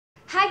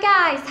Hi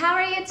guys, how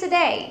are you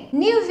today?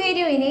 New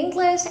video in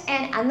English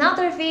and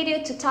another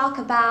video to talk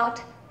about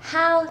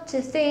how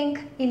to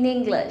think in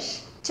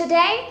English.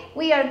 Today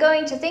we are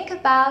going to think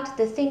about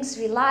the things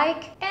we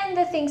like and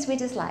the things we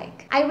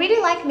dislike. I really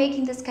like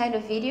making this kind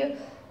of video.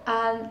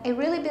 I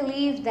really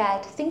believe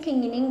that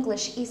thinking in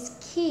English is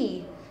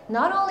key,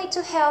 not only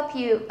to help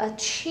you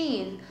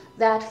achieve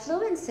that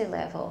fluency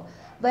level,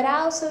 but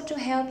also to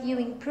help you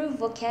improve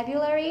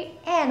vocabulary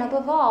and,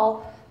 above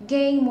all,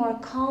 gain more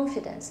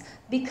confidence,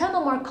 become a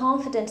more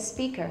confident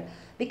speaker.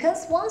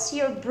 Because once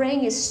your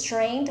brain is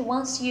trained,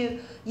 once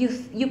you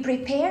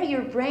prepare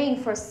your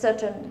brain for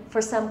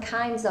some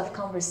kinds of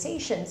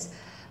conversations,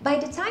 by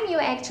the time you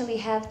actually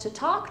have to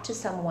talk to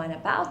someone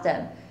about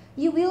them,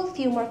 you will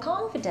feel more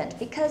confident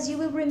because you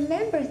will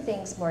remember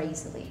things more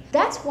easily.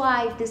 That's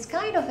why this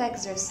kind of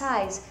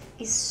exercise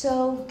is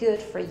so good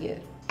for you.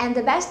 And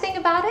the best thing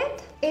about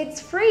it, it's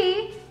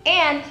free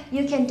and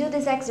you can do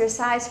this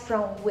exercise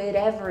from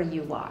wherever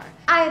you are.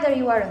 Either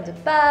you are on the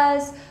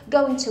bus,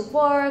 going to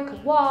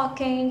work,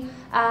 walking,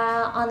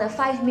 on a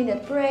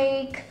 5-minute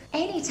break,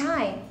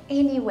 anytime,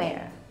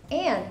 anywhere.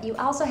 And you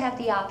also have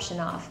the option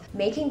of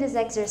making this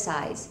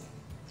exercise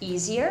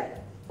easier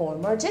or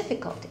more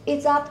difficult.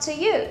 It's up to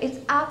you. It's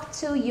up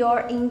to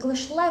your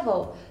English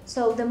level.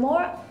 So the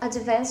more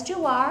advanced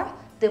you are,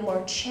 the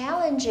more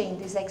challenging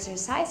this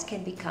exercise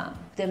can become.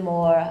 The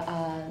more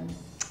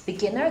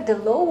beginner, the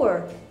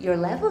lower your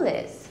level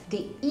is,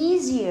 the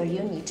easier you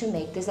need to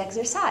make this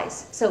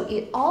exercise. So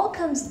it all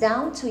comes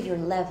down to your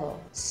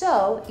level.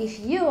 So if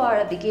you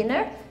are a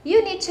beginner,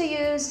 you need to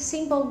use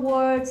simple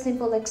words,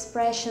 simple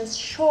expressions,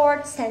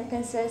 short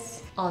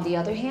sentences. On the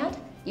other hand,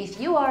 if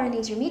you are an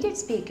intermediate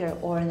speaker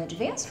or an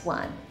advanced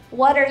one,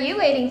 what are you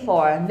waiting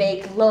for?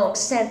 Make long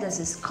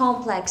sentences,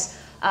 complex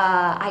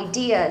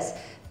ideas.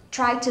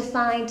 Try to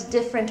find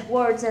different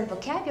words and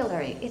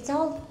vocabulary. It's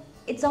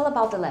all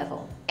about the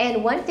level.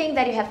 And one thing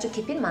that you have to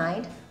keep in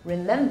mind,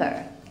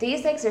 remember,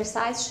 this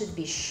exercise should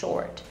be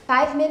short.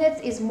 5 minutes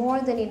is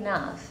more than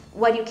enough.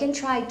 What you can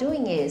try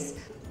doing is,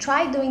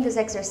 try doing this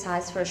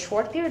exercise for a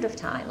short period of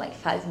time, like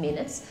 5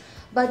 minutes,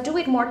 but do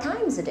it more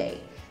times a day.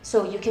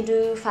 So you can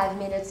do 5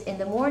 minutes in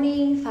the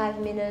morning, 5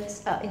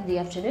 minutes in the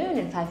afternoon,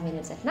 and 5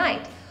 minutes at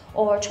night,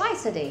 or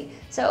twice a day.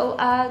 So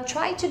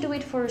try to do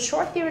it for a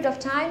short period of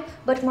time,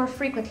 but more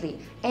frequently.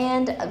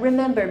 And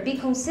remember, be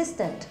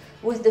consistent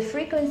with the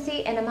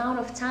frequency and amount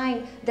of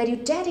time that you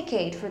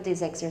dedicate for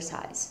this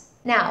exercise.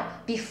 Now,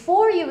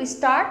 before you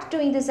start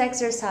doing this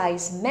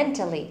exercise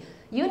mentally,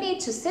 you need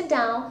to sit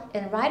down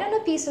and write on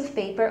a piece of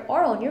paper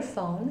or on your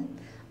phone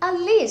a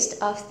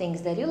list of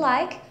things that you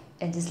like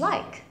and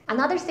dislike.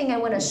 Another thing I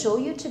want to show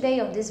you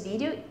today on this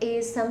video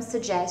is some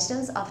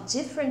suggestions of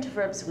different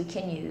verbs we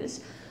can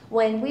use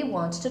when we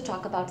want to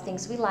talk about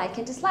things we like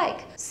and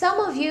dislike. Some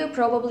of you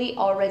probably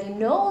already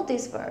know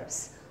these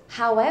verbs.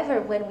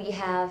 However, when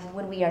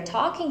we are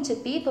talking to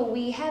people,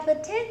 we have a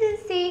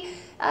tendency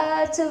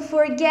to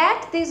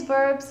forget these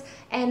verbs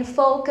and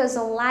focus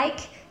on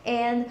like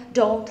and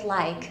don't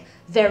like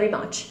very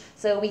much.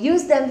 So we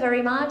use them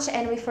very much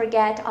and we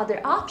forget other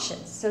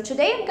options. So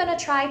today I'm gonna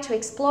try to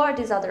explore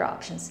these other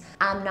options.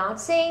 I'm not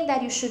saying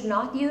that you should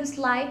not use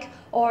like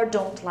or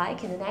don't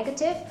like in the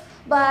negative,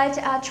 but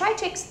try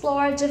to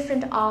explore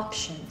different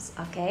options,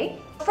 okay?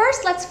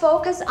 First, let's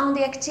focus on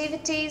the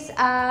activities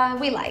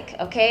we like,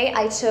 okay?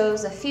 I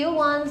chose a few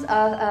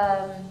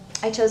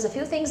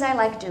things I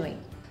like doing.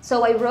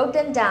 So I wrote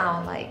them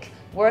down, like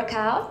work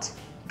out,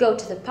 go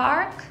to the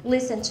park,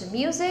 listen to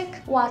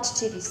music, watch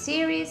TV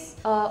series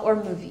or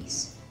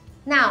movies.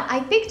 Now, I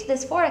picked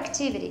these 4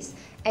 activities,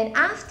 and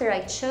after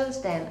I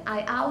chose them,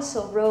 I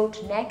also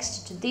wrote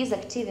next to these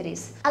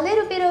activities a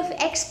little bit of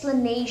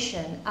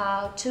explanation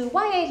to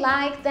why I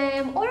like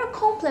them, or a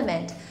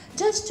compliment,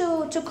 just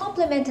to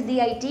complement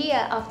the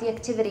idea of the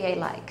activity I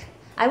like.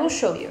 I will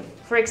show you.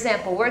 For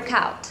example, work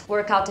out.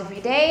 Work out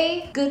every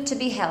day, good to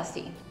be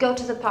healthy. Go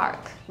to the park,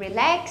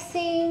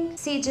 relaxing,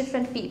 see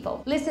different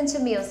people. Listen to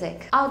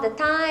music all the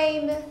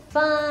time,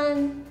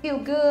 fun, feel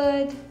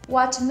good.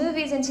 Watch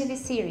movies and TV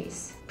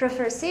series.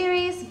 Prefer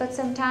series, but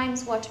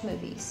sometimes watch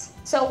movies.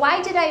 So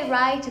why did I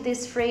write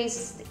these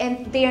phrases?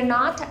 And they are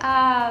not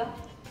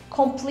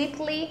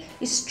completely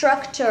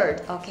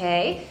structured,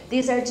 okay?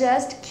 These are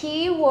just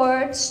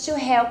keywords to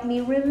help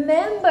me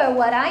remember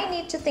what I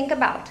need to think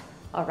about.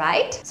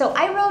 Alright? So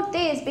I wrote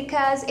this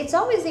because it's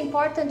always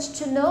important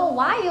to know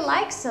why you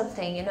like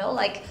something, you know,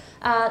 like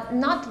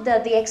not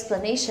the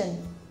explanation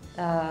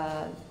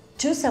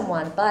to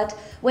someone, but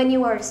when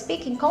you are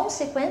speaking,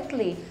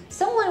 consequently,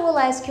 someone will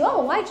ask you,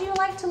 oh, why do you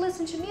like to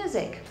listen to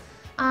music?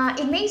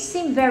 It may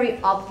seem very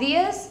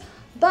obvious,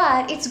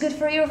 but it's good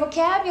for your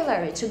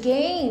vocabulary, to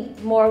gain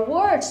more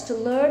words, to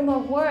learn more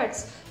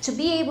words, to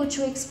be able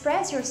to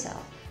express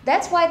yourself.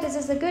 That's why this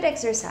is a good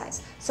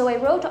exercise. So I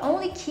wrote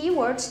only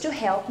keywords to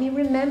help me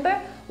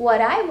remember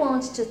what I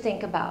want to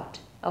think about,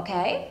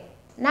 okay?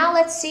 Now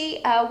let's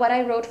see what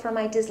I wrote for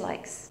my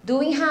dislikes.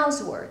 Doing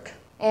housework.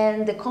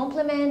 And the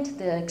complement,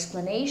 the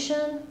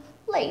explanation,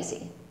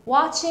 lazy.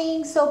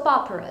 Watching soap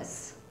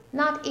operas.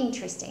 Not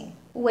interesting.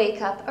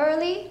 Wake up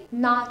early,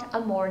 not a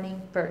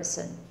morning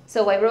person.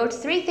 So I wrote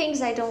 3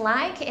 things I don't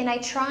like, and I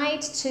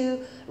tried to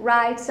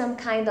write some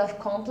kind of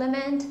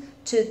compliment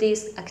to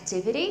this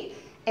activity.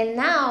 And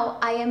now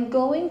I am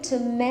going to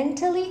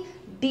mentally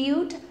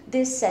build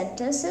these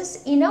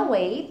sentences in a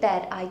way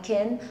that I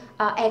can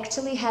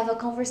actually have a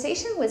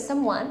conversation with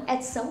someone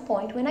at some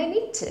point when I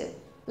need to.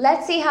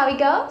 Let's see how it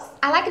goes.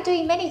 I like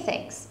doing many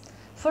things.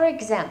 For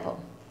example,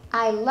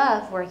 I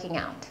love working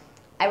out.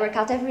 I work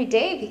out every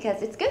day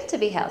because it's good to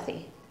be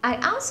healthy. I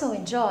also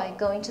enjoy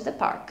going to the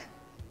park.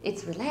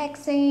 It's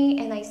relaxing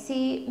and I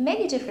see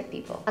many different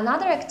people.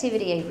 Another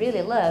activity I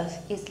really love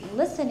is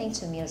listening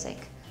to music.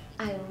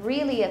 I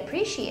really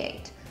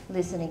appreciate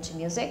listening to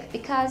music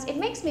because it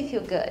makes me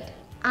feel good.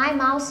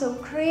 I'm also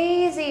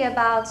crazy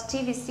about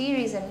TV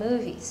series and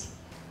movies.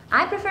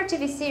 I prefer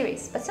TV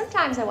series, but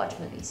sometimes I watch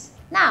movies.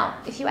 Now,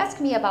 if you ask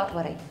me about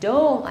what I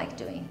don't like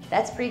doing,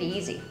 that's pretty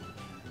easy.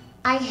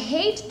 I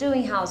hate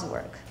doing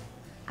housework.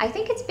 I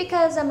think it's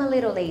because I'm a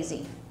little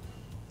lazy.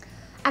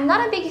 I'm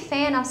not a big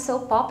fan of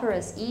soap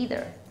operas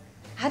either.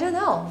 I don't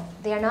know,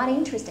 they are not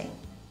interesting.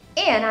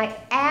 And I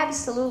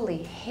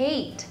absolutely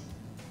hate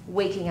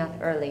waking up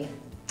early.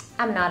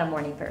 I'm not a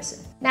morning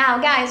person. Now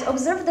guys,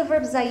 observe the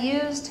verbs I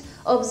used.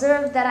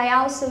 Observe that I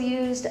also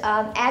used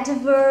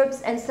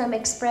adverbs and some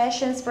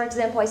expressions. For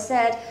example, I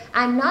said,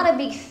 I'm not a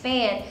big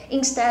fan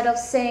instead of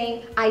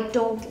saying I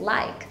don't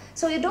like.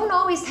 So you don't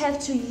always have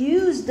to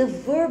use the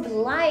verb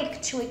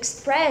like to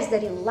express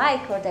that you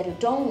like or that you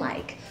don't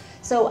like.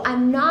 So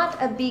I'm not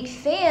a big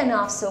fan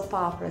of soap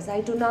operas.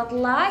 I do not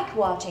like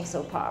watching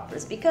soap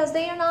operas because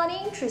they are not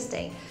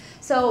interesting.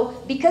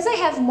 So because I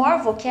have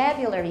more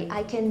vocabulary,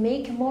 I can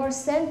make more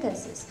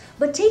sentences.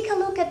 But take a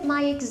look at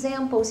my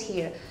examples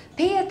here.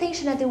 Pay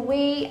attention at the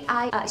way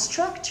I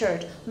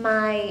structured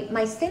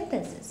my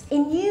sentences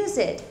and use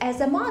it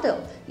as a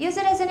model. Use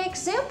it as an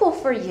example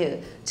for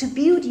you to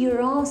build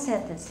your own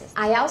sentences.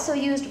 I also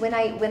used, when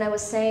I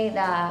was saying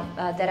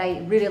that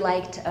I really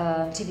liked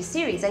TV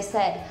series, I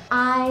said,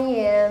 I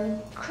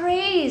am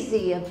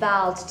crazy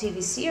about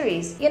TV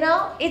series. You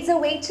know, it's a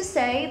way to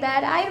say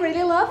that I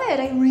really love it.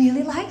 I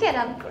really like it.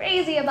 I'm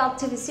crazy about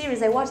TV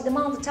series. I watch them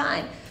all the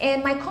time.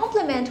 And my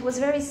compliment was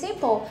very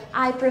simple.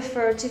 I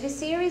prefer TV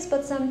series,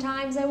 but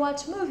sometimes I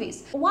watch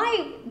movies.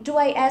 Why did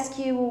I ask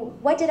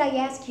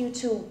you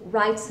to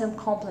write some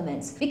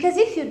compliments? Because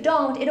if you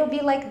don't, it'll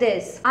be like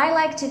this. I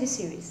like TV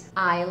series.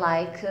 I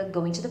like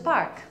going to the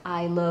park.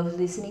 I love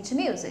listening to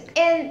music.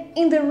 And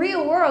in the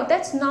real world,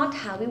 that's not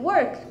how we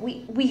work.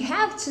 We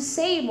have to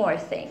say more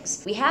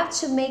things. We have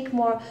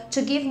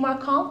to give more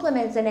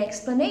compliments and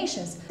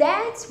explanations.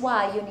 That's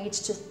why you need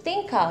to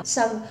think of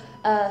some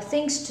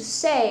things to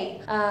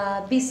say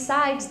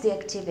besides the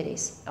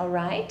activities, all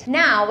right?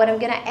 Now, what I'm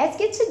gonna ask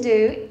you to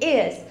do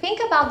is think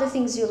about the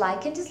things you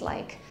like and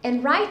dislike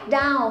and write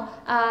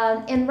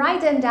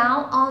them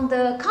down on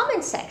the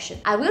comment section.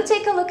 I will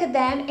take a look at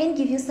them and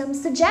give you some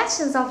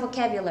suggestions of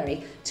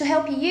vocabulary to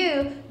help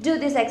you do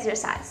this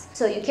exercise.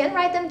 So you can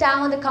write them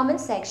down on the comment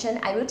section.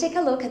 I will take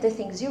a look at the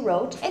things you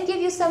wrote and give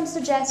you some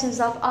suggestions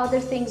of other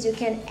things you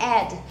can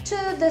add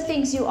to the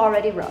things you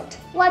already wrote.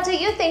 What do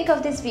you think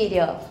of this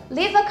video?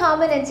 Leave a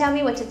comment and tell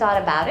me what you thought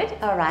about it,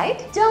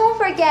 alright? Don't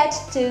forget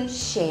to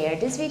share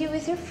this video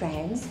with your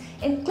friends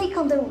and click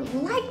on the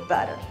like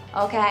button,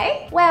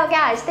 okay? Well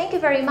guys, thank you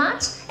very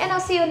much and I'll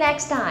see you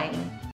next time.